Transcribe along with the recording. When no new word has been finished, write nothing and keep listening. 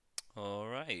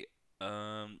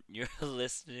right. You're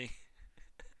listening.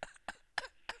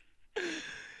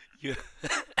 You.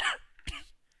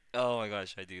 Oh my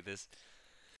gosh, I do this.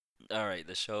 All right,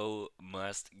 the show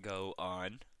must go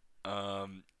on.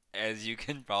 Um, as you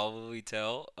can probably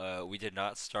tell, we did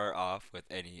not start off with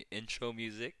any intro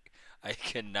music. I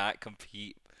cannot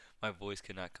compete. My voice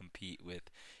cannot compete with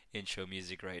intro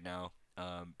music right now.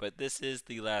 But this is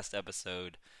the last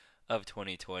episode of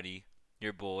 2020.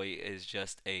 Your boy is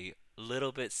just a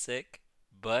little bit sick,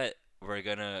 but we're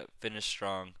gonna finish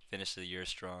strong, finish the year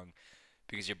strong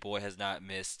because your boy has not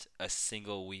missed a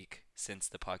single week since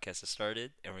the podcast has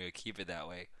started, and we're gonna keep it that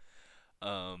way.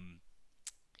 Um,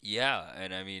 yeah,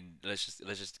 and I mean, let's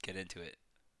just get into it.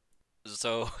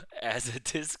 So, as a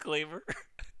disclaimer,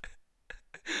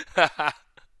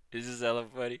 this is hella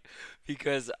funny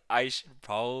because I should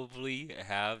probably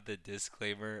have the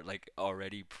disclaimer like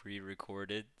already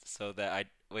pre-recorded so that I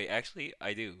wait. Actually,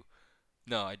 I do.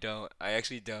 No, I don't. I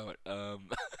actually don't.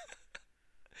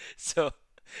 So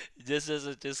just as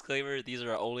a disclaimer, these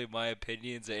are only my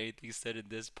opinions, and anything said in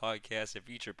this podcast and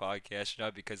future podcasts should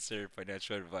not be considered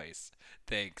financial advice.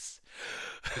 Thanks.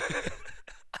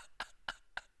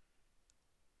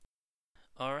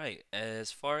 All right,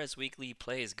 as far as weekly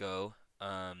plays go,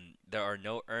 there are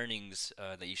no earnings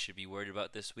that you should be worried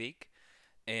about this week,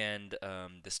 and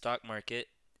the stock market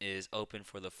is open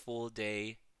for the full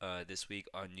day this week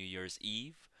on New Year's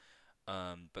Eve,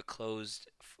 but closed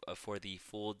for the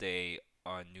full day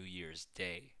on New Year's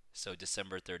Day. So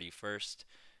December 31st,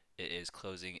 it is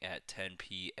closing at 10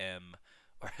 p.m.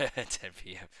 or 10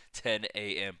 p.m. 10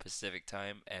 a.m. Pacific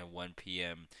time and 1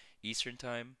 p.m. Eastern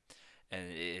time, and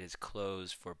it is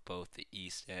closed for both the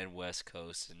East and West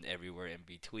Coast and everywhere in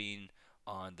between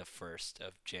on the 1st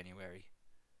of January.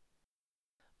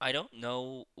 I don't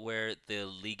know where the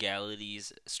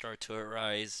legalities start to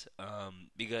arise,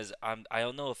 because I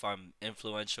don't know if I'm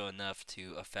influential enough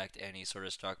to affect any sort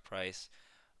of stock price.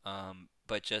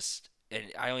 But just and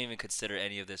I don't even consider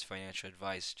any of this financial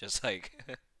advice, just like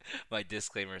my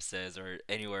disclaimer says, or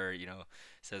anywhere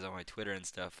says on my Twitter and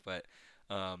stuff. But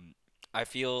um, I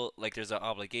feel like there's an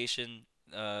obligation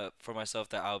for myself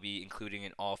that I'll be including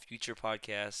in all future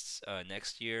podcasts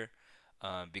next year,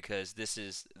 because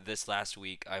this last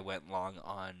week I went long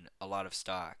on a lot of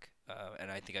stock,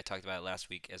 and I think I talked about it last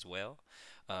week as well.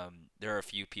 There are a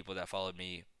few people that followed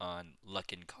me on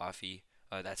Luckin Coffee.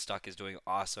 That stock is doing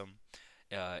awesome.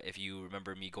 If you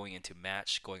remember me going into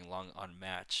Match, going long on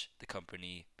Match, the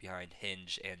company behind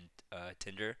Hinge and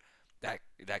Tinder,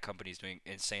 that company is doing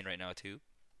insane right now too.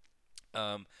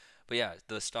 Um, but yeah,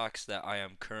 the stocks that I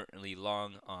am currently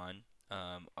long on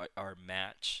are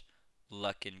Match,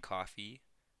 Luckin Coffee,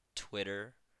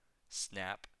 Twitter,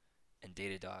 Snap, and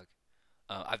Datadog.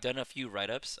 I've done a few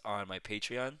write-ups on my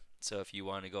Patreon, so if you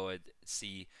want to go and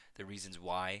see the reasons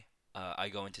why I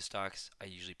go into stocks, I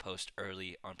usually post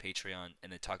early on Patreon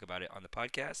and then talk about it on the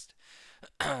podcast.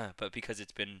 But because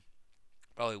it's been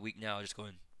probably a week now, I'll just go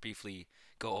and briefly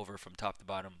go over from top to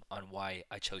bottom on why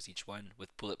I chose each one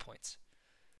with bullet points.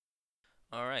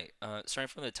 All right, starting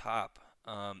from the top,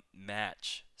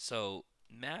 Match. So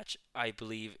Match, I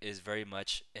believe, is very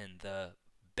much in the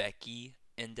Becky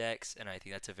index, and I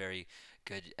think that's a very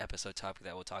good episode topic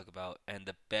that we'll talk about. And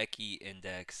the Becky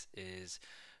index is,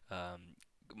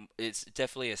 it's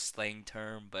definitely a slang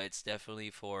term, but it's definitely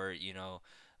for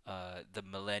the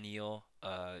millennial,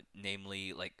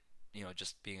 namely like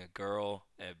just being a girl,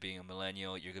 being a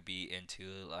millennial. You could be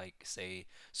into like say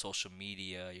social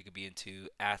media. You could be into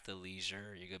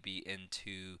athleisure. You could be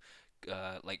into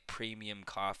like premium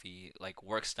coffee, like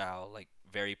work style, like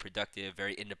very productive,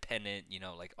 very independent.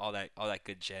 Like all that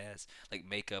good jazz, like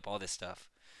makeup, all this stuff.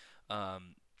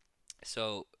 Um,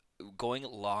 so going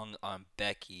along on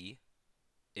Becky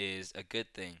is a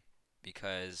good thing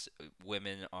because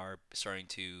women are starting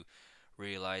to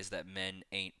realize that men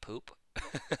ain't poop.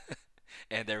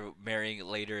 And they're marrying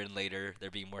later and later. They're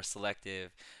being more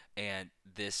selective, and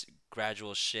this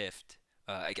gradual shift.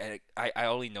 I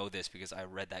only know this because I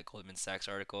read that Goldman Sachs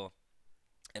article,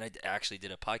 and actually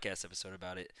did a podcast episode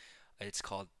about it. It's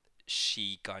called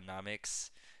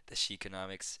Sheconomics, the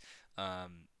Sheconomics.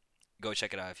 Um, Go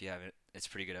check it out if you haven't. It's a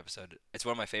pretty good episode. It's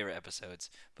one of my favorite episodes.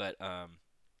 But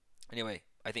anyway,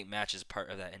 I think Match is part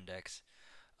of that index,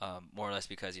 more or less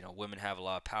because women have a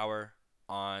lot of power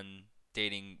on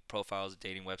dating profiles,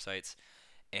 dating websites,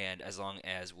 and as long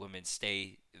as women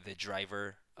stay the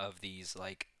driver of these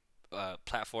like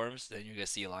platforms, then you're gonna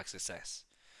see a lot of success.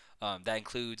 That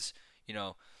includes, you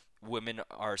know, women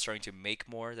are starting to make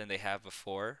more than they have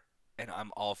before, and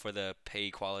I'm all for the pay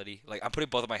equality. Like I'm putting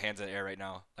both of my hands in the air right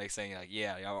now, like saying like,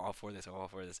 yeah, I'm all for this. I'm all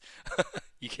for this.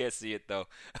 You can't see it though.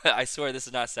 I swear this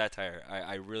is not satire.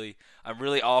 I'm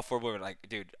really all for women. Like,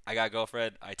 dude, I got a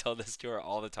girlfriend. I tell this to her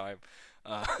all the time.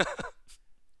 Uh,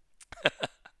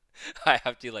 I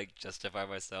have to like justify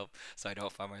myself so I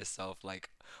don't find myself like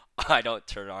I don't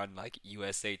turn on like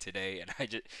USA Today and I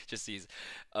just sees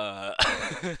uh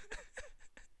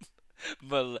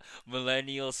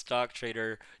millennial stock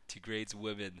trader degrades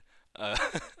women on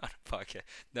a podcast.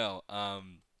 No,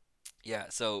 yeah,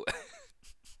 so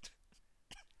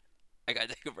I gotta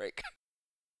take a break.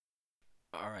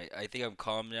 All right, I think I'm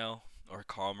calm now or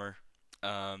calmer.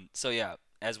 So yeah,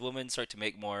 as women start to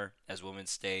make more, as women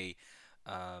stay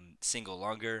single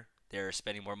longer, they're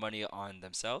spending more money on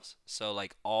themselves. So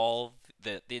like all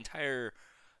the entire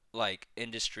like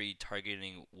industry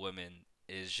targeting women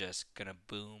is just gonna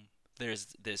boom.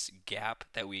 There's this gap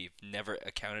that we've never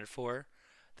accounted for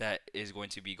that is going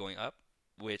to be going up,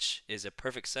 which is a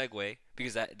perfect segue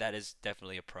because that is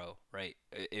definitely a pro, right?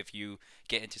 If you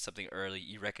get into something early,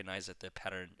 you recognize that the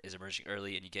pattern is emerging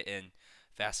early, and you get in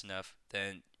fast enough,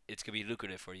 then it's gonna be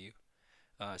lucrative for you.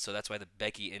 So that's why the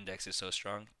Becky index is so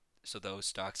strong. So those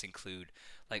stocks include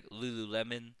like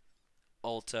Lululemon,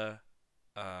 Ulta,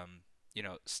 um,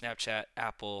 Snapchat,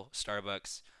 Apple,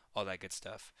 Starbucks, all that good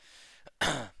stuff.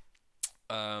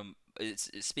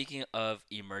 Speaking of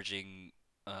emerging,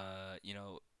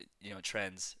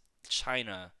 trends.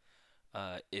 China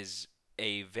is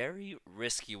a very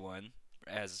risky one,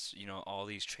 as you know, all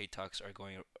these trade talks are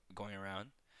going around.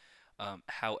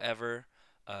 However,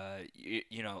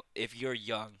 if you're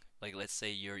young, like let's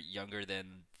say you're younger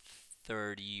than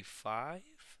 35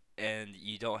 and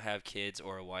you don't have kids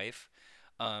or a wife,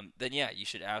 then yeah, you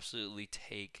should absolutely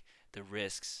take the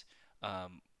risks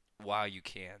um, while you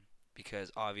can,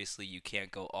 because obviously you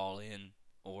can't go all in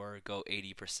or go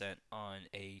 80% on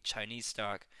a Chinese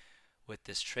stock with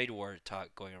this trade war talk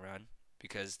going around,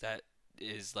 because that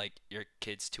is like your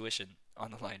kid's tuition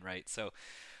on the line, right? So,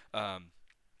 um,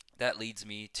 that leads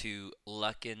me to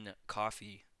Luckin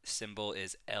Coffee. Symbol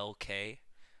is LK.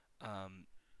 Um,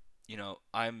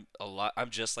 I'm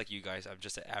just like you guys. I'm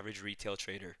just an average retail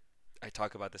trader. I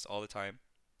talk about this all the time.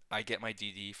 I get my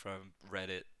DD from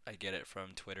Reddit. I get it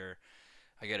from Twitter.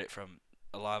 I get it from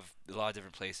a lot of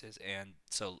different places. And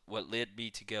so what led me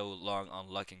to go long on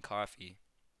Luckin Coffee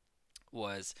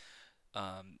was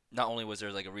not only was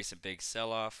there like a recent big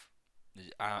sell-off,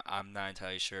 I'm not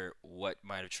entirely sure what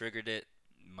might have triggered it.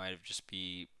 Might have just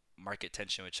be market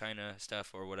tension with China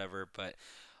stuff or whatever. But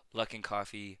Luckin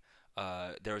Coffee,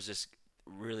 there was this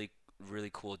really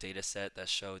really cool data set that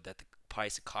showed that the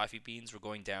price of coffee beans were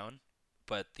going down,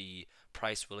 but the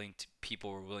price willing to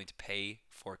people were willing to pay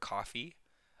for coffee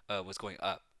was going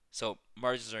up. So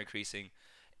margins are increasing,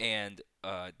 and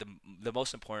the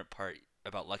most important part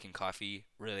about Luckin Coffee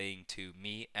relating to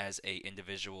me as a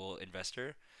individual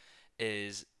investor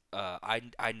is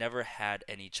I never had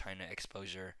any China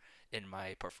exposure in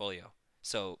my portfolio.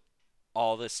 So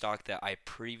all the stock that I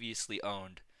previously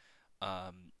owned,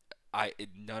 um,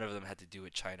 none of them had to do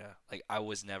with China. Like I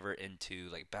was never into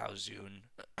like Baozun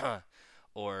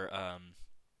or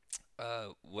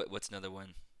what's another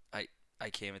one? I I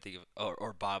can't even think of,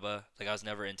 or Baba. Like I was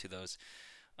never into those.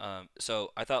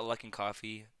 So I thought Luckin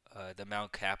Coffee, the amount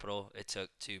of capital it took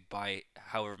to buy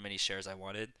however many shares I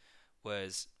wanted,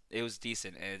 was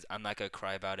decent, and I'm not gonna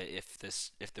cry about it if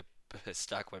the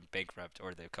stock went bankrupt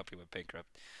or the company went bankrupt.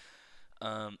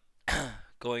 Um,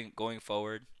 going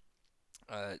forward,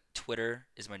 Twitter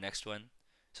is my next one.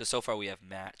 So far we have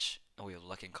Match and we have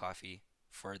Luckin Coffee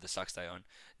for the stocks that I own.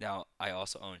 Now I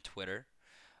also own Twitter.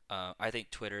 I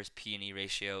think Twitter's P&E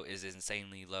ratio is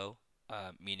insanely low,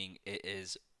 meaning it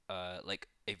is like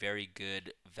a very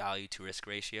good value to risk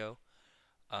ratio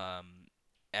um,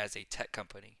 as a tech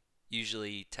company.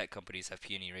 Usually, tech companies have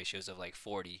P&E ratios of like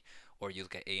 40, or you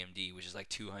look at AMD, which is like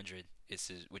 200,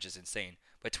 which is insane.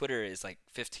 But Twitter is like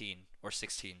 15 or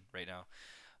 16 right now.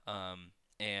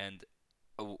 And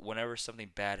whenever something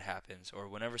bad happens, or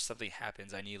whenever something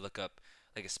happens, I need to look up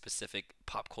like a specific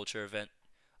pop culture event.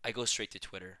 I go straight to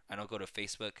Twitter. I don't go to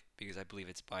Facebook because I believe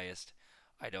it's biased.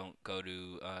 I don't go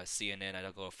to CNN. I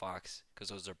don't go to Fox because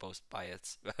those are both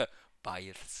biased,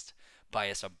 biased,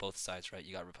 biased on both sides, right?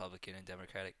 You got Republican and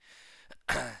Democratic.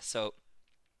 So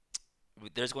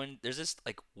there's this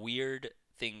like weird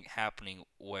thing happening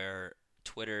where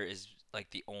Twitter is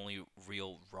like the only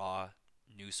real raw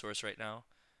news source right now.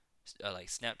 Like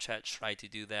Snapchat tried to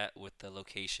do that with the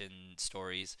location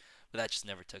stories, but that just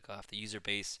never took off. The user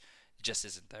base just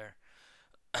isn't there.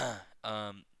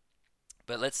 um,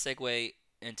 but let's segue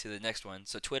into the next one.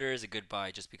 So Twitter is a good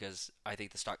buy just because I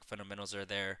think the stock fundamentals are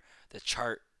there. The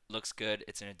chart looks good.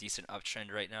 It's in a decent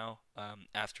uptrend right now.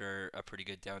 After a pretty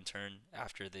good downturn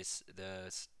after the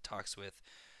talks with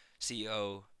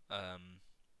CEO.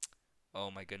 Oh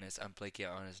my goodness, I'm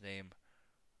blanking on his name.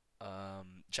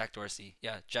 Jack Dorsey.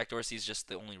 Yeah, Jack Dorsey is just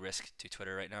the only risk to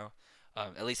Twitter right now.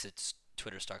 At least it's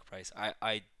Twitter stock price.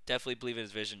 I definitely believe in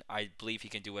his vision. I believe he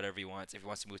can do whatever he wants. If he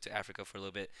wants to move to Africa for a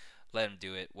little bit, let him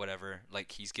do it. Whatever.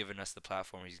 Like he's given us the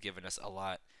platform. He's given us a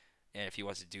lot. And if he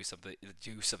wants to do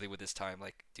something with his time.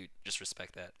 Like, dude, just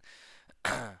respect that.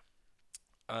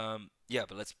 Yeah,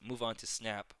 but let's move on to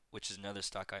Snap, which is another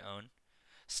stock I own.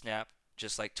 Snap,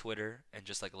 just like Twitter and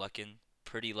just like Luckin,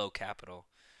 pretty low capital.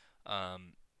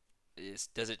 Um, it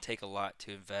doesn't take a lot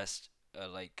to invest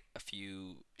like a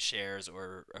few shares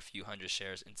or a few hundred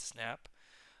shares into Snap.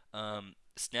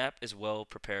 Snap is well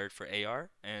prepared for AR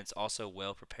and it's also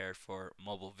well prepared for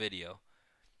mobile video.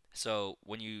 So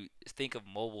when you think of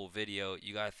mobile video,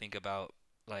 you gotta think about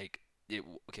like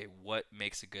okay, what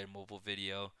makes a good mobile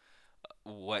video?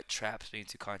 What traps me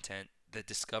into content? The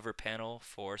Discover panel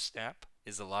for Snap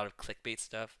is a lot of clickbait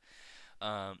stuff,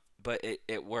 but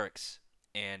it works,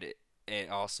 and it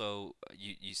also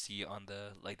you see on the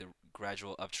like the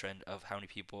gradual uptrend of how many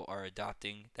people are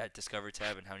adopting that Discover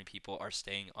tab and how many people are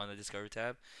staying on the Discover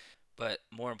tab. But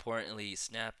more importantly,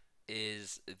 Snap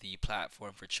is the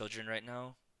platform for children right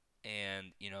now,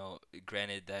 and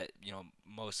granted that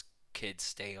most kids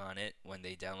stay on it when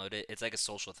they download it. It's like a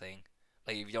social thing.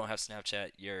 Like if you don't have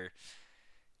Snapchat, you're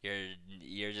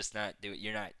you're just not do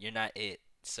you're not it.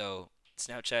 So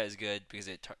Snapchat is good because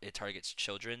it targets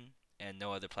children, and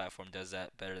no other platform does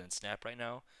that better than Snap right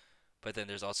now. But then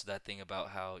there's also that thing about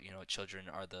how children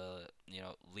are the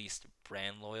least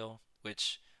brand loyal,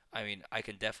 which I mean I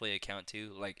can definitely account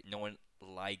to. Like no one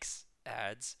likes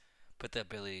ads, but the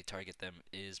ability to target them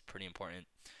is pretty important.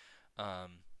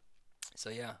 Um, so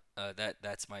yeah,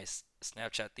 that's my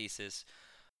Snapchat thesis.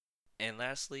 And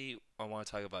lastly, I want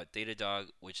to talk about Datadog,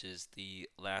 which is the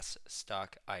last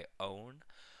stock I own.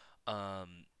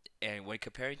 Um, and when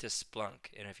comparing to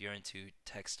Splunk, and if you're into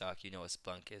tech stock, you know what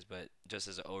Splunk is, but just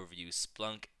as an overview,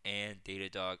 Splunk and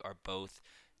Datadog are both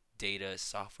data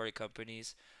software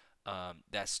companies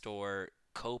that store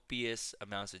copious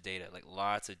amounts of data, like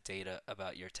lots of data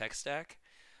about your tech stack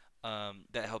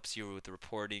that helps you with the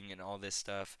reporting and all this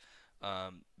stuff.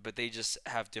 But they just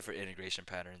have different integration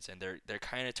patterns, and they're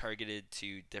kind of targeted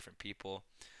to different people.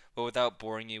 But without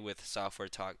boring you with software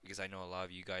talk, because I know a lot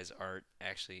of you guys aren't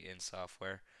actually in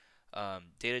software,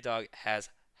 Datadog has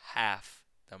half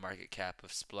the market cap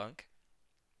of Splunk,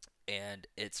 and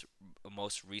its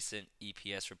most recent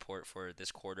EPS report for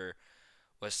this quarter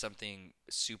was something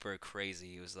super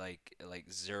crazy. It was like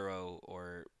zero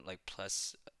or like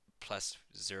plus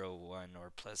 0.1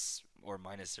 or plus or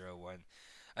minus 0.1.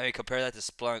 I mean, compare that to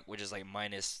Splunk, which is like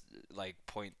minus like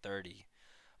 0.30.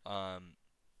 Um,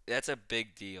 that's a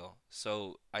big deal.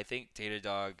 So I think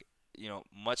Datadog,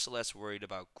 much less worried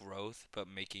about growth, but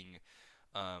making,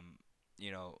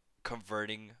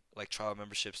 converting like trial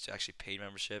memberships to actually paid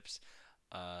memberships,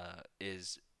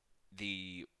 is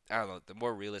the I don't know the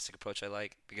more realistic approach I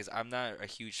like because I'm not a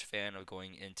huge fan of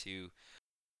going into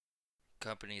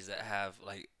companies that have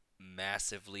like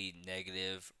massively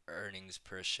negative earnings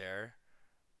per share.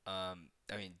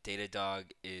 I mean,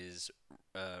 Datadog is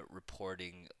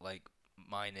reporting like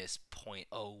minus zero point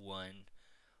zero 0.01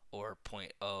 or zero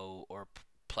point zero or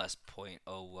plus zero point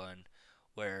zero 0.01,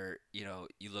 where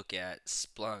you look at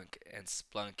Splunk and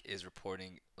Splunk is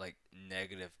reporting like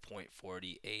negative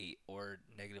 0.48 or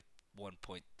negative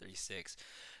 1.36.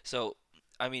 So,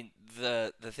 I mean,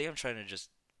 the thing I'm trying to just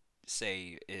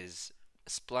say is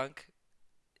Splunk,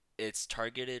 it's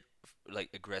targeted like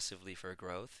aggressively for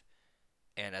growth,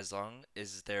 and as long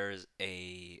as there's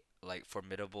a like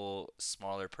formidable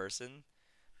smaller person,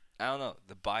 I don't know,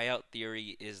 the buyout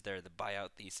theory is there, the buyout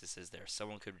thesis is there.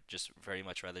 Someone could just very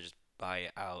much rather just buy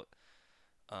out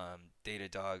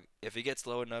Datadog. If it gets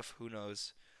low enough, who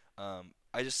knows?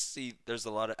 I just see there's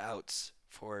a lot of outs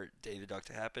for Datadog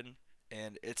to happen,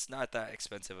 and it's not that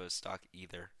expensive of a stock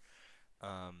either.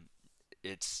 Um,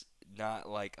 it's not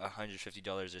like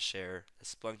 $150 a share.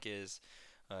 Splunk is.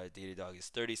 Datadog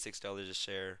is $36 a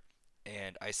share,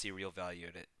 and I see real value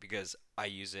in it because I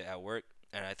use it at work,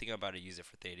 and I think I'm about to use it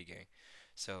for Theta Gang.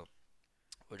 So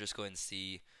we'll just go and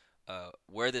see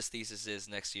where this thesis is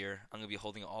next year. I'm gonna be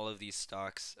holding all of these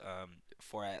stocks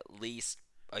for at least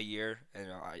a year,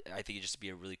 and I think it just be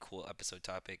a really cool episode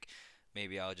topic.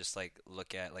 Maybe I'll just like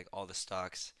look at like all the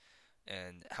stocks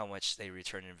and how much they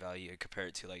return in value and compare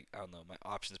it to like I don't know my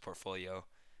options portfolio,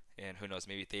 and who knows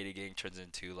maybe Theta Gang turns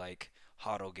into like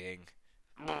Hodl Gang.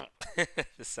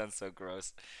 This sounds so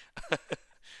gross.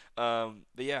 But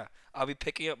yeah, I'll be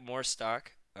picking up more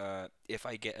stock if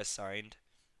I get assigned.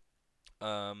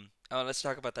 Let's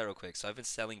talk about that real quick. So I've been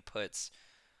selling puts,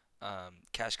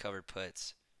 cash covered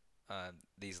puts,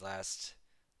 these last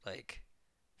like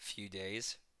few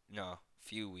days. No,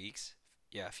 few weeks.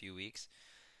 Yeah, a few weeks.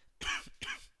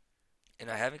 And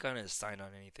I haven't gotten assigned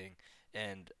on anything.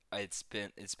 And it's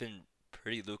been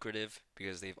pretty lucrative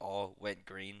because they've all went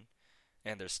green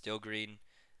and they're still green.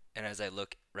 And as I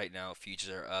look right now, futures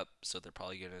are up, so they're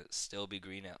probably gonna still be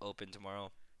green at open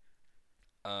tomorrow.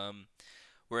 Um,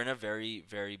 we're in a very,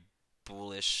 very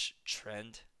bullish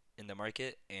trend in the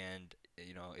market, and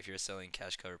if you're selling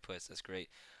cash cover puts, that's great.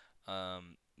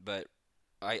 But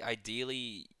I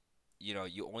ideally,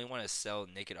 you only want to sell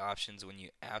naked options when you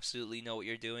absolutely know what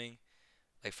you're doing.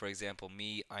 Like for example,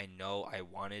 me, I know I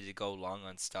wanted to go long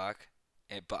on stock,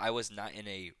 but I was not in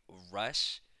a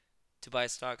rush to buy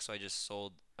stock, so I just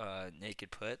sold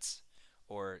naked puts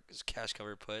or cash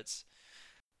cover puts.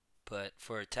 But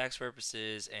for tax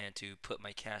purposes and to put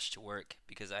my cash to work,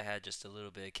 because I had just a little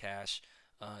bit of cash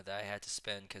that I had to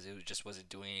spend because just wasn't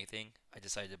doing anything, I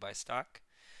decided to buy stock.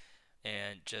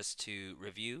 And just to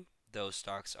review, those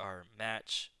stocks are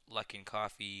Match, Luckin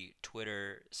Coffee,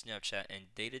 Twitter, Snapchat,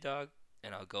 and Datadog.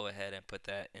 And I'll go ahead and put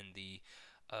that in the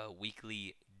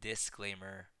weekly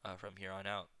disclaimer from here on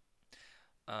out.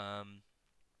 Um,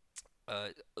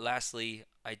 Lastly,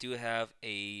 I do have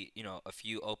a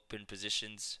few open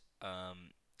positions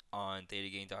on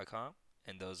ThetaGain.com,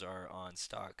 and those are on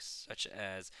stocks such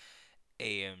as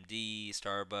AMD,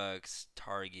 Starbucks,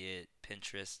 Target,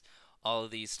 Pinterest. All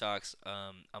of these stocks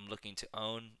I'm looking to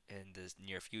own in the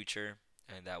near future,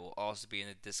 and that will also be in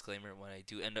the disclaimer when I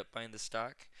do end up buying the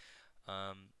stock.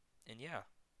 And yeah.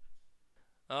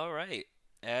 All right.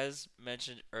 As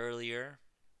mentioned earlier,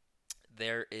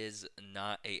 there is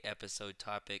not a episode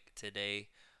topic today.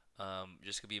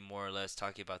 Just gonna be more or less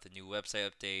talking about the new website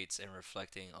updates and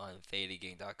reflecting on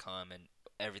ThetaGain.com and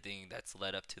everything that's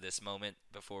led up to this moment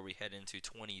before we head into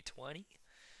 2020.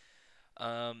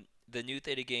 The new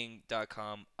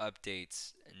ThetaGain.com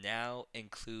updates now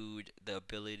include the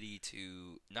ability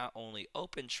to not only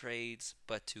open trades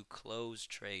but to close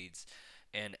trades.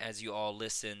 And as you all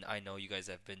listen, I know you guys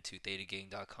have been to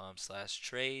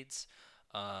ThetaGain.com/trades,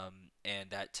 and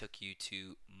that took you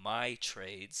to my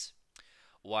trades.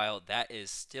 While that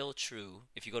is still true,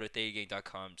 if you go to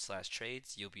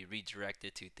ThetaGain.com/trades, you'll be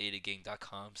redirected to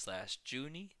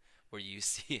ThetaGain.com/Junie, where you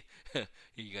see.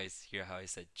 You guys hear how I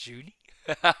said Junie?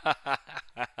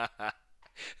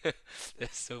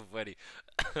 That's so funny.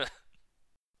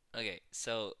 Okay,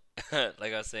 so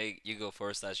like I was saying, you go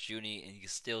 /Junie and you can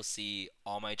still see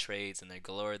all my trades and they're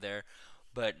galore there.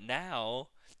 But now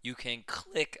you can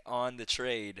click on the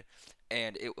trade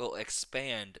and it will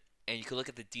expand and you can look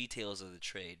at the details of the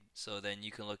trade. So then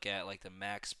you can look at like the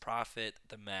max profit,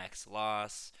 the max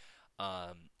loss,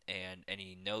 and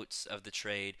any notes of the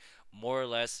trade, more or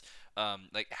less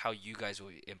like how you guys will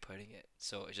be inputting it.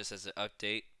 So it just as an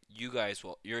update, your guys'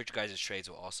 trades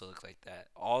will also look like that.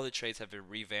 All the trades have been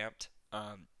revamped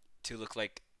to look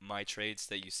like my trades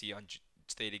that you see on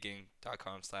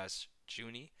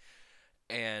statagang.com/Junie.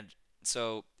 And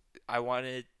so I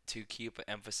wanted to keep an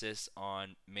emphasis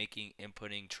on making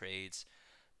inputting trades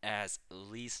as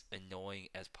least annoying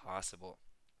as possible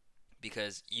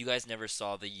because you guys never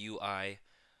saw the UI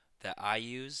that I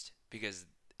used because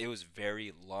it was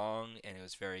very long and it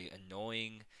was very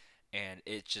annoying and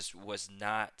it just was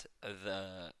not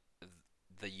the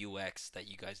UX that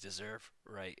you guys deserve,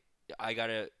 right? I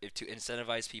gotta if to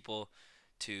incentivize people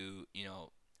to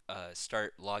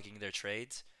start logging their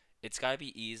trades. It's gotta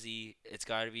be easy. It's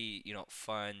gotta be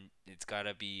fun. It's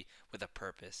gotta be with a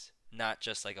purpose, not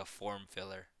just like a form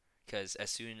filler. Because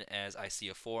as soon as I see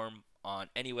a form on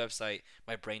any website,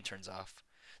 my brain turns off.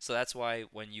 So that's why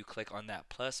when you click on that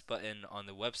plus button on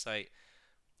the website,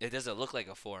 it doesn't look like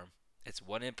a form. It's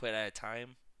one input at a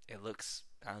time. It looks,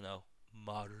 I don't know,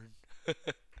 modern.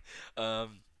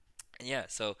 um, and yeah,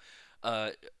 so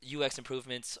UX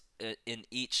improvements in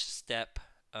each step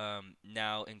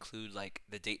now include like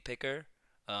the date picker,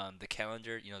 the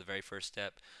calendar, the very first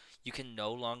step. You can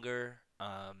no longer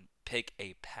pick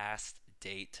a past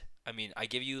date. I mean, I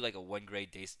give you like a 1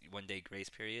 day grace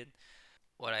period.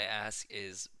 What I ask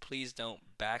is please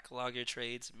don't backlog your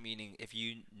trades, meaning if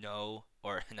you know,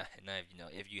 or not if you know,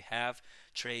 if you have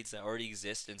trades that already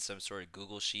exist in some sort of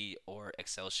Google Sheet or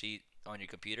Excel sheet on your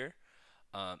computer,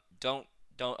 don't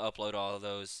upload all of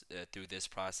those through this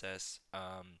process.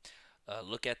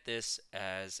 Look at this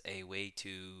as a way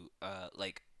to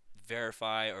like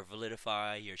verify or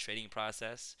validify your trading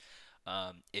process.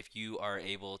 If you are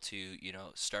able to,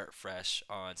 start fresh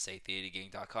on, say,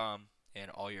 ThedaGang.com,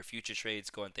 and all your future trades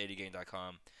go on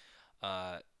ThedaGang.com,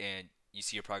 and you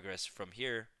see your progress from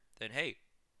here, then hey,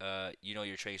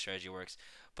 your trading strategy works.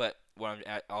 But what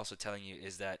also telling you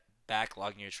is that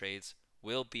backlogging your trades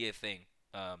will be a thing.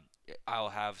 Um, I'll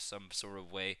have some sort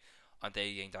of way on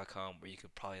ThedaGang.com where you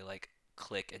could probably like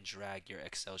click and drag your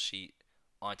Excel sheet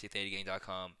onto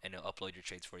ThedaGang.com and it'll upload your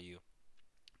trades for you.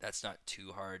 That's not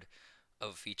too hard of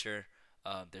a feature.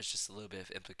 There's just a little bit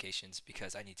of implications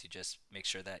because I need to just make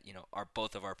sure that our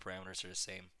both of our parameters are the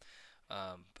same.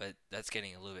 But that's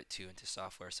getting a little bit too into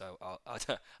software, so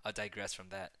I'll digress from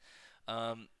that.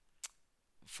 Um,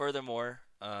 Furthermore,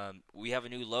 we have a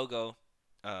new logo.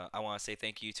 I want to say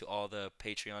thank you to all the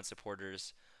Patreon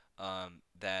supporters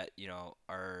that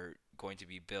are going to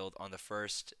be billed on the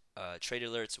first. Trade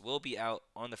alerts will be out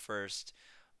on the first.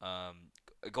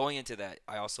 Going into that,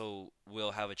 I also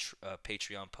will have a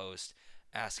Patreon post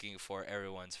asking for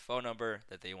everyone's phone number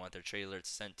that they want their trade alerts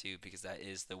sent to because that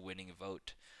is the winning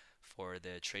vote for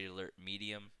the trade alert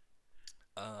medium.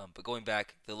 But going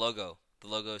back, the logo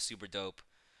is super dope.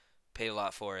 Paid a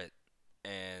lot for it,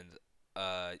 and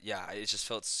yeah, it just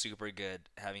felt super good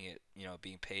having it,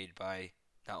 being paid by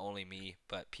not only me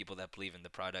but people that believe in the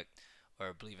product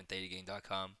or believe in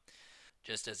ThetaGain.com.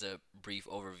 Just as a brief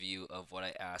overview of what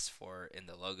I asked for in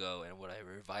the logo and what I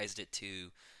revised it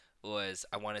to was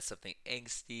I wanted something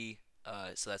angsty,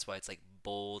 so that's why it's like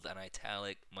bold and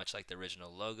italic, much like the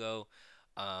original logo.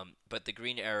 But the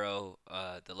green arrow,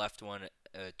 the left one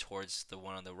towards the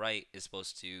one on the right, is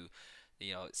supposed to,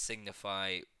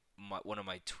 signify one of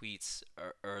my tweets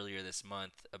earlier this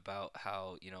month about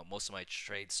how most of my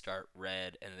trades start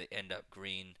red and they end up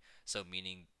green, so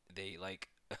meaning they like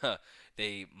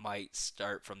they might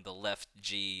start from the left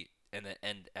G and then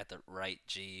end at the right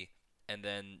G. And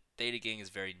then Theta Gang is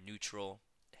very neutral,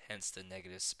 hence the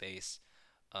negative space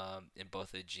in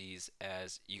both the G's,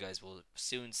 as you guys will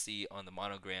soon see on the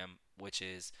monogram, which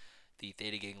is the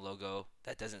Theta Gang logo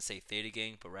that doesn't say Theta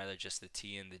Gang, but rather just the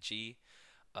T and the G.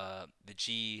 The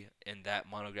G in that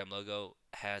monogram logo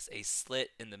has a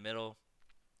slit in the middle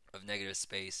of negative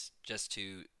space just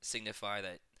to signify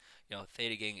that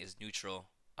Theta Gang is neutral.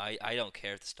 I don't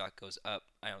care if the stock goes up.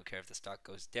 I don't care if the stock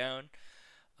goes down.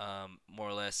 More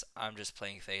or less, I'm just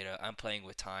playing Theta. I'm playing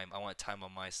with time. I want time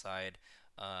on my side,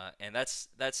 and that's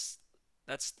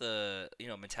the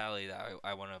mentality that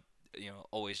I want to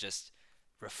always just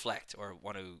reflect or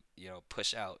want to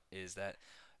push out is that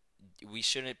we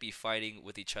shouldn't be fighting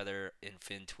with each other in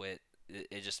FinTwit.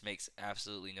 It just makes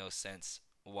absolutely no sense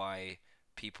why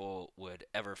people would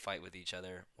ever fight with each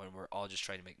other when we're all just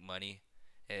trying to make money.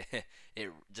 It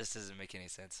just doesn't make any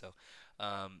sense. So,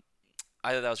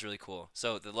 I thought that was really cool.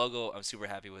 So the logo, I'm super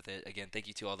happy with it. Again, thank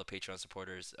you to all the Patreon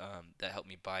supporters that helped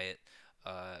me buy it.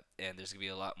 And there's gonna be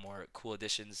a lot more cool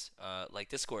additions like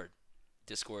Discord.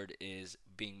 Discord is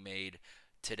being made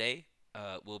today.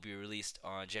 Will be released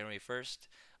on January 1st.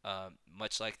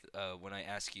 Much like when I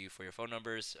ask you for your phone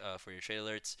numbers for your trade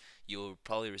alerts, you'll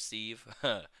probably receive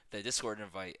the Discord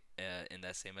invite in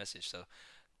that same message. So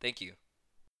thank you.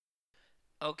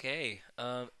 Okay,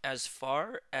 as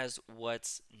far as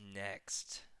what's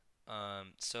next,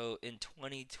 so in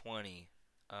 2020,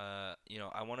 I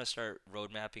want to start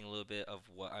road mapping a little bit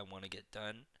of what I want to get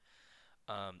done.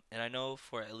 And I know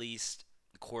for at least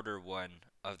quarter one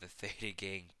of the Theta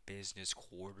Gang business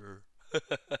quarter,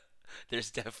 there's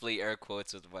definitely air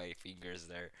quotes with my fingers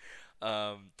there.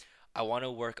 Um, I want to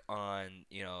work on,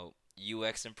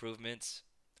 UX improvements.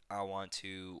 I want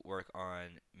to work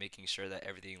on making sure that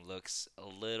everything looks a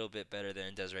little bit better than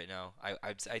it does right now.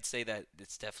 I'd say that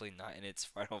it's definitely not in its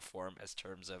final form as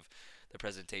terms of the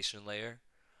presentation layer.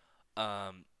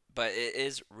 Um, but it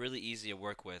is really easy to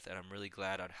work with, and I'm really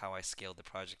glad on how I scaled the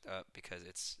project up because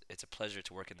it's a pleasure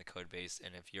to work in the code base.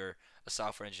 And if you're a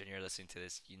software engineer listening to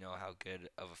this, you know how good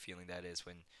of a feeling that is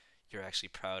when you're actually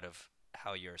proud of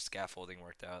how your scaffolding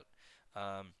worked out.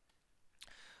 Um,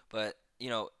 but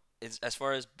as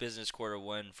far as business quarter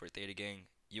one for Theta Gang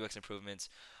UX improvements,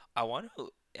 I want to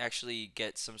actually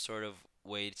get some sort of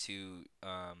way to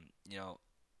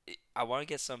I want to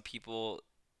get some people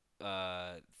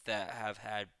that have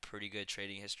had pretty good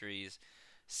trading histories,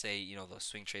 say, those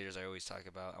swing traders I always talk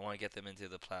about. I want to get them into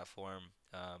the platform.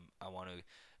 I want to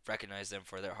recognize them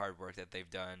for their hard work that they've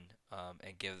done,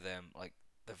 and give them like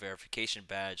the verification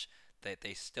badge that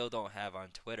they still don't have on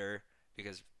Twitter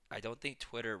because I don't think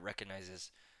Twitter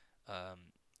recognizes,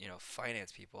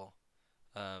 finance people.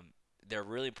 Um, they're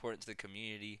really important to the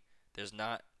community. There's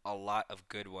not a lot of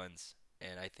good ones,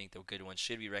 and I think the good ones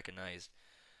should be recognized.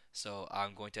 So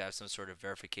I'm going to have some sort of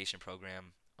verification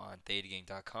program on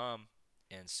thetagang.com,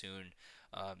 and soon,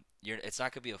 it's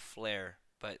not gonna be a flare,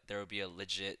 but there will be a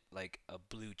legit like a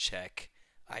blue check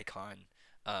icon.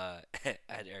 Add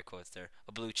air quotes there,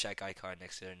 a blue check icon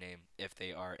next to their name if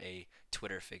they are a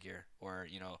Twitter figure or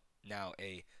now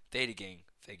a Theta Gang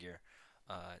figure.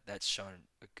 That's shown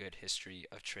a good history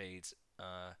of trades.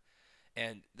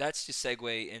 And that's to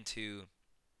segue into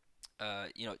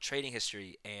trading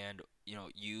history and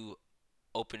you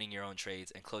opening your own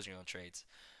trades and closing your own trades.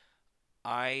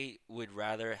 I would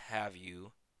rather have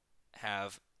you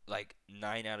have like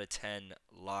 9 out of 10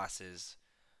 losses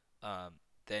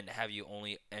than have you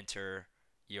only enter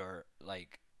your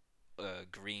like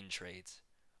green trades.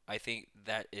 I think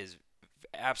that is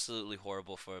absolutely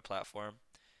horrible for a platform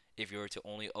if you were to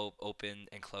only open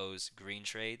and close green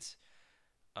trades.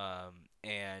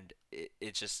 And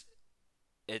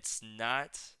it's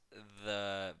not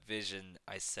the vision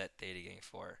I set Theta Gang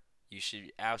for. You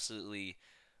should absolutely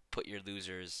put your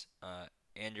losers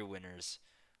and your winners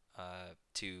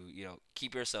to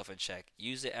keep yourself in check.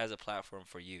 Use it as a platform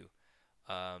for you.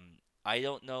 I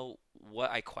don't know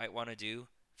what I quite want to do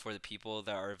for the people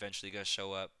that are eventually gonna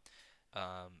show up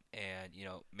and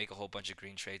make a whole bunch of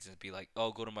green trades and be like,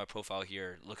 oh, go to my profile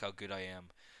here, look how good I am,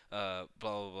 blah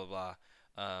blah blah blah.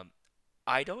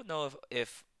 I don't know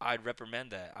if I'd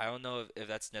recommend that. I don't know if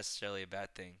that's necessarily a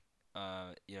bad thing.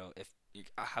 If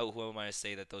who am I to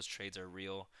say that those trades are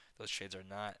real? Those trades are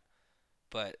not.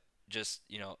 But just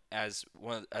as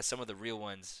some of the real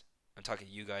ones, I'm talking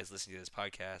to you guys listening to this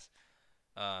podcast.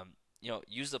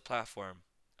 Use the platform.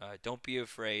 Don't be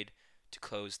afraid to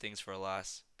close things for a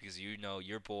loss because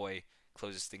your boy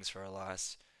closes things for a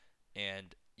loss,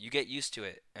 and you get used to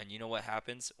it. And you know what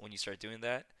happens when you start doing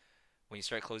that? When you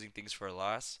start closing things for a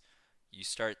loss, you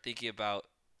start thinking about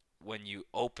when you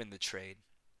open the trade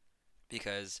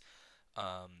because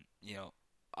um, you know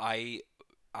I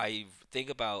I think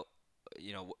about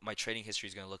what my trading history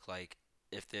is going to look like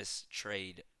if this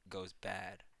trade goes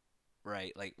bad,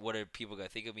 right? Like, what are people going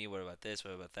to think of me? What about this?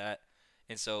 What about that?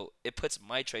 And so it puts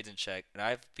my trades in check, and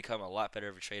I've become a lot better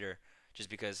of a trader just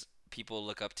because people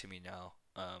look up to me now.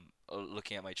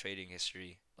 Looking at my trading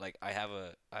history, like I have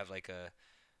like a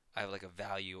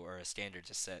value or a standard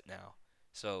to set now.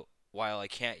 So while I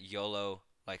can't YOLO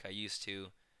like I used to,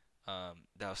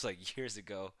 that was like years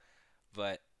ago,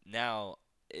 but now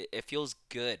it feels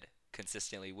good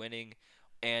consistently winning,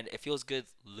 and it feels good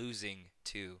losing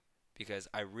too, because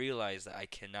I realize that I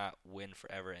cannot win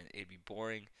forever and it'd be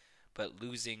boring, but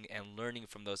losing and learning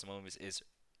from those moments is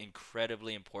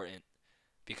incredibly important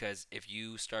because if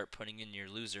you start putting in your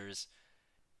losers,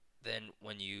 then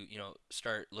when you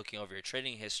start looking over your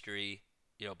trading history,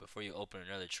 before you open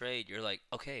another trade, you're like,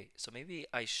 okay, so maybe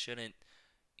I shouldn't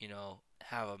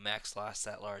have a max loss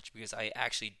that large because I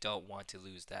actually don't want to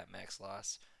lose that max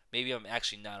loss. Maybe I'm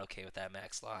actually not okay with that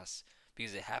max loss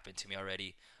because it happened to me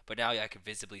already, but now I can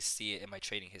visibly see it in my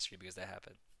trading history because that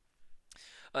happened.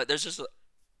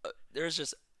 There's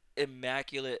just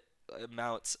immaculate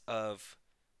amounts of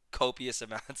copious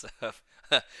amounts of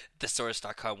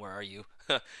thesaurus.com. Where are you?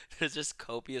 There's just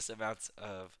copious amounts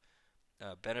of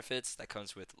benefits that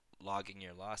comes with logging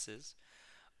your losses.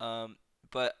 Um,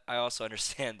 but I also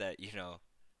understand that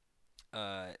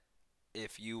uh,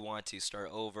 if you want to start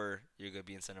over, you're gonna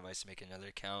be incentivized to make another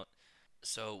account.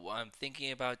 So what I'm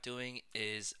thinking about doing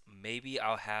is maybe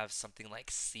I'll have something like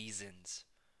seasons,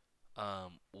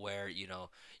 where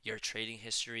your trading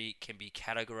history can be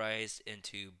categorized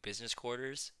into business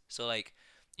quarters. So like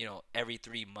every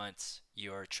 3 months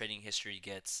your trading history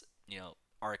gets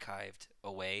archived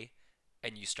away,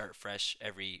 and you start fresh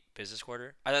every business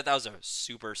quarter. I thought that was a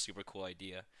super super cool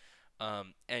idea. And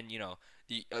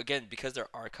again, because they're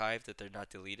archived, that they're not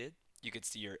deleted, you can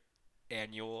see your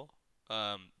annual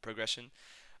progression.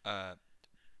 Uh,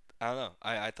 I don't know.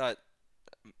 I thought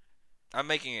I'm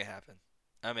making it happen.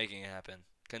 I'm making it happen.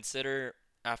 Consider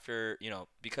after,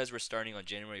 because we're starting on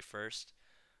January 1st,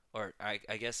 or I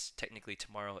guess technically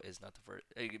tomorrow is not the first,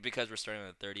 because we're starting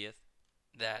on the 30th,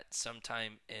 that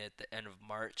sometime at the end of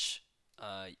March,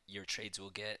 your trades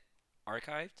will get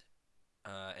archived,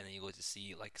 and then you go to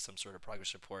see like some sort of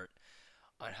progress report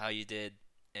on how you did,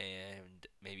 and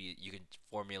maybe you can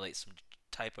formulate some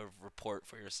type of report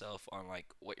for yourself on like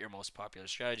what your most popular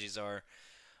strategies are.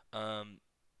 Um,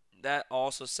 that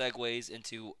also segues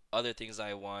into other things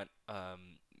I want.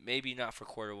 Maybe not for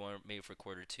quarter one, maybe for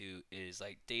quarter two is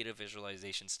like data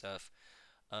visualization stuff.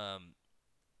 Um,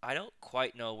 I don't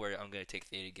quite know where I'm going to take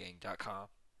thetagang.com.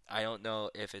 I don't know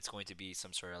if it's going to be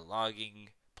some sort of logging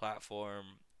platform,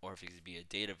 or if it's going to be a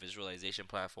data visualization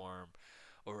platform,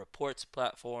 or reports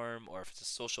platform, or if it's a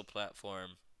social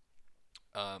platform.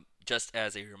 Just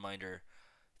as a reminder,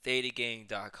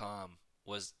 ThetaGang.com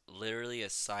was literally a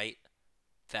site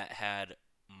that had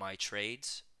my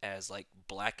trades as like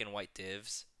black and white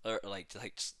divs or like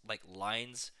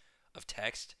lines of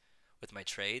text with my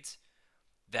trades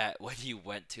that when you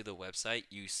went to the website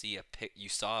you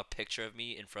saw a picture of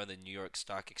me in front of the New York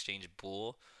Stock Exchange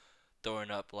bull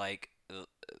throwing up like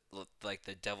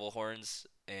the devil horns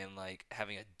and like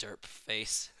having a derp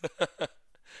face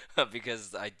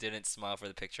because I didn't smile for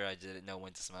the picture. I didn't know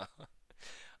when to smile.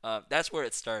 That's where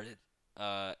it started,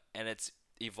 and it's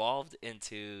evolved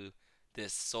into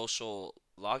this social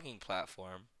logging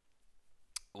platform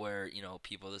where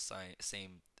people of the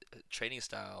same trading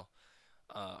style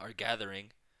are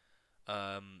gathering.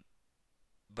 Um,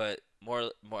 but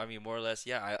I mean, more or less,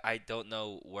 yeah. I don't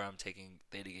know where I'm taking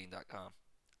ThetaGain.com.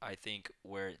 I think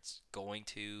where it's going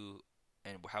to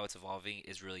and how it's evolving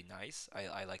is really nice.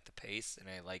 I like the pace and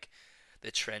I like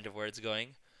the trend of where it's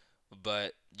going.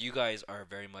 But you guys are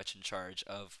very much in charge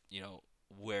of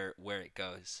where it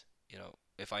goes.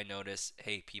 If I notice,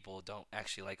 hey, people don't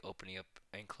actually like opening up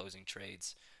and closing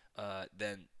trades,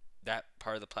 then that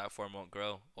part of the platform won't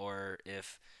grow. Or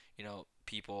if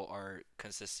people are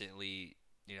consistently,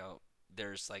 you know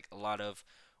there's like a lot of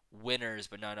winners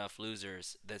but not enough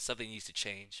losers, then something needs to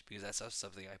change because that's not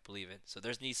something I believe in. So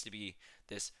there needs to be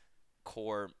this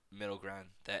core middle ground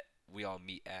that we all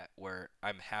meet at where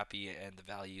I'm happy and the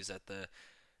values that the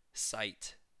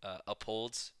site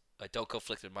upholds don't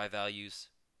conflict with my values,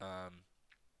 um,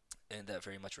 and that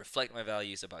very much reflect my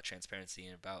values about transparency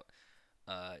and about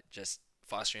just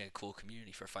fostering a cool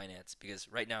community for finance because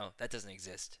right now that doesn't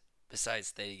exist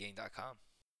besides steadygain.com.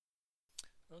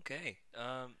 Okay,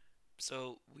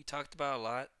 so we talked about a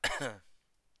lot,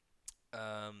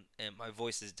 and my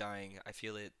voice is dying. I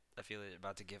feel it. I feel it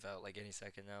about to give out like any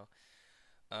second now.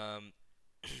 Um,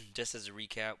 just as a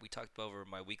recap, we talked over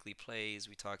my weekly plays.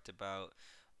 We talked about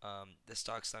the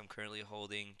stocks I'm currently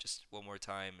holding. Just one more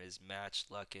time is Match,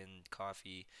 Luckin,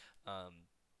 Coffee, um,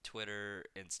 Twitter,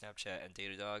 and Snapchat, and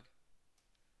Datadog.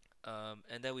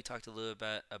 And then we talked a little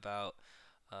bit about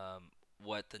um,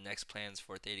 what the next plans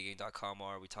for ThetaGain.com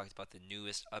are. We talked about the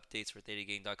newest updates for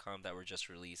ThetaGain.com that were just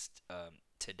released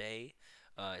today.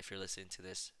 If you're listening to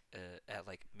this at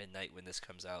like midnight when this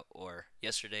comes out, or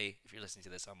yesterday if you're listening to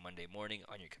this on Monday morning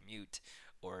on your commute,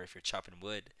 or if you're chopping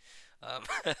wood. Um,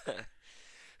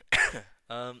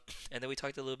 um, and then we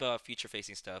talked a little about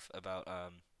future-facing stuff about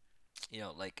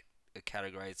like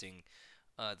categorizing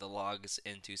the logs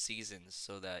into seasons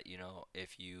so that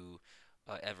if you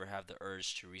ever have the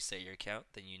urge to reset your account,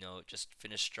 then just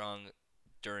finish strong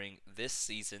during this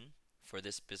season for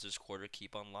this business quarter.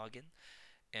 Keep on logging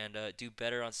and do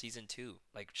better on season two.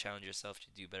 Like challenge yourself to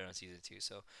do better on season two.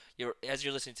 So as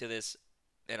you're listening to this,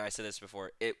 and I said this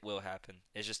before, it will happen.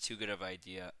 It's just too good of an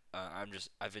idea.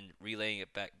 I've been relaying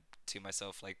it back to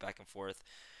myself like back and forth,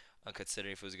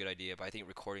 considering if it was a good idea. But I think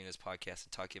recording this podcast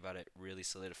and talking about it really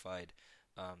solidified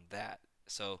that.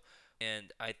 So,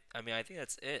 and I mean, I think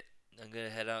that's it. I'm gonna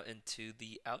head out into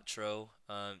the outro.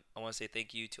 I want to say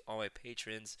thank you to all my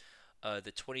patrons.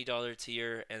 The $20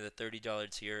 tier and the $30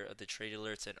 tier of the trade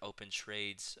alerts and open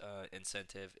trades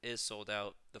incentive is sold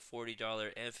out. The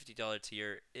 $40 and $50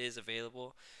 tier is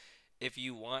available. If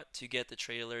you want to get the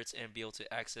trade alerts and be able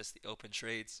to access the open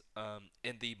trades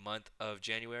in the month of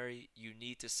January, you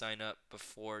need to sign up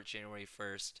before January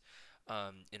 1st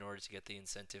in order to get the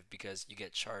incentive because you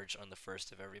get charged on the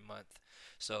first of every month.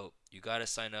 So you got to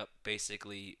sign up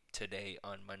basically today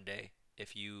on Monday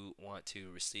if you want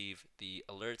to receive the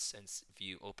alerts and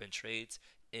view open trades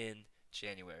in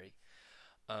January.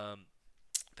 Um,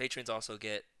 Patrons also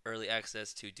get early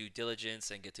access to due diligence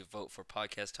and get to vote for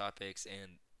podcast topics.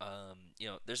 And,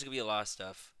 there's going to be a lot of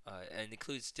stuff, and it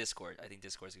includes Discord. I think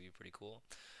Discord is going to be pretty cool.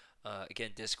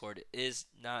 Again, Discord is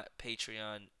not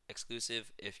Patreon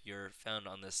exclusive. If you're found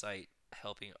on the site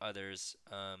helping others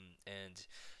and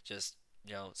just,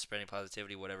 spreading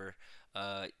positivity, whatever,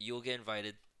 you'll get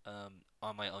invited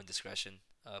on my own discretion.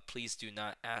 Please do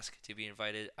not ask to be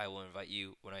invited. I will invite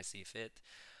you when I see fit.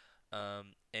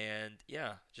 And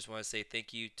yeah, just want to say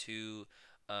thank you to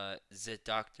the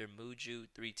Dr. Muju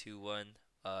 321,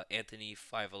 Anthony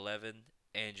 511,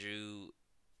 Andrew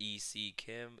EC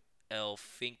Kim, L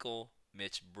Finkel,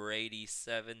 Mitch Brady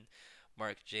 7,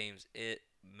 Mark James It,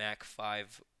 Mac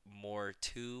 5 More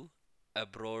 2,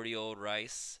 Abrorio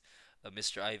Rice,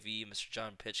 Mr. IV, Mr.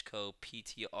 John Pitchko,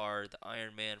 PTR, the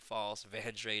Iron Man Falls,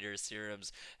 Van Drader,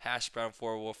 Serums, Hash Brown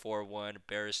 4141,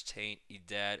 Bearish Taint,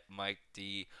 Edad, Mike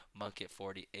D, Munkit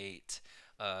 48.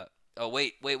 Oh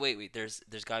wait. There's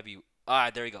gotta be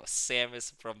there we go.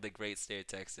 Samus from the great state of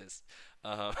Texas.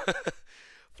 Um,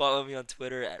 Follow me on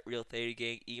Twitter at Real Theta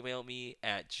Gang. Email me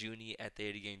at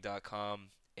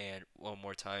junie@thetagang.com. And one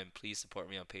more time, please support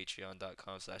me on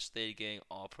patreon.com/thetagang.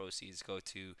 All proceeds go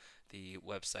to the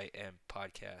website and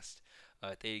podcast.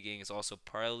 Theta Gang is also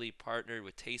partly partnered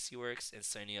with Tastyworks, and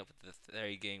signing up with the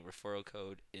Theta Gang referral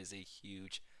code is a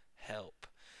huge help.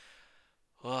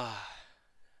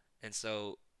 And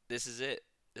so this is it.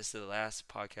 This is the last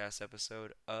podcast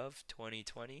episode of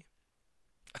 2020,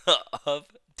 of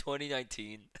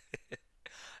 2019,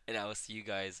 and I will see you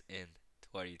guys in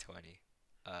 2020.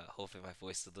 Hopefully my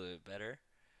voice is a little bit better,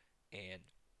 and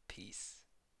peace.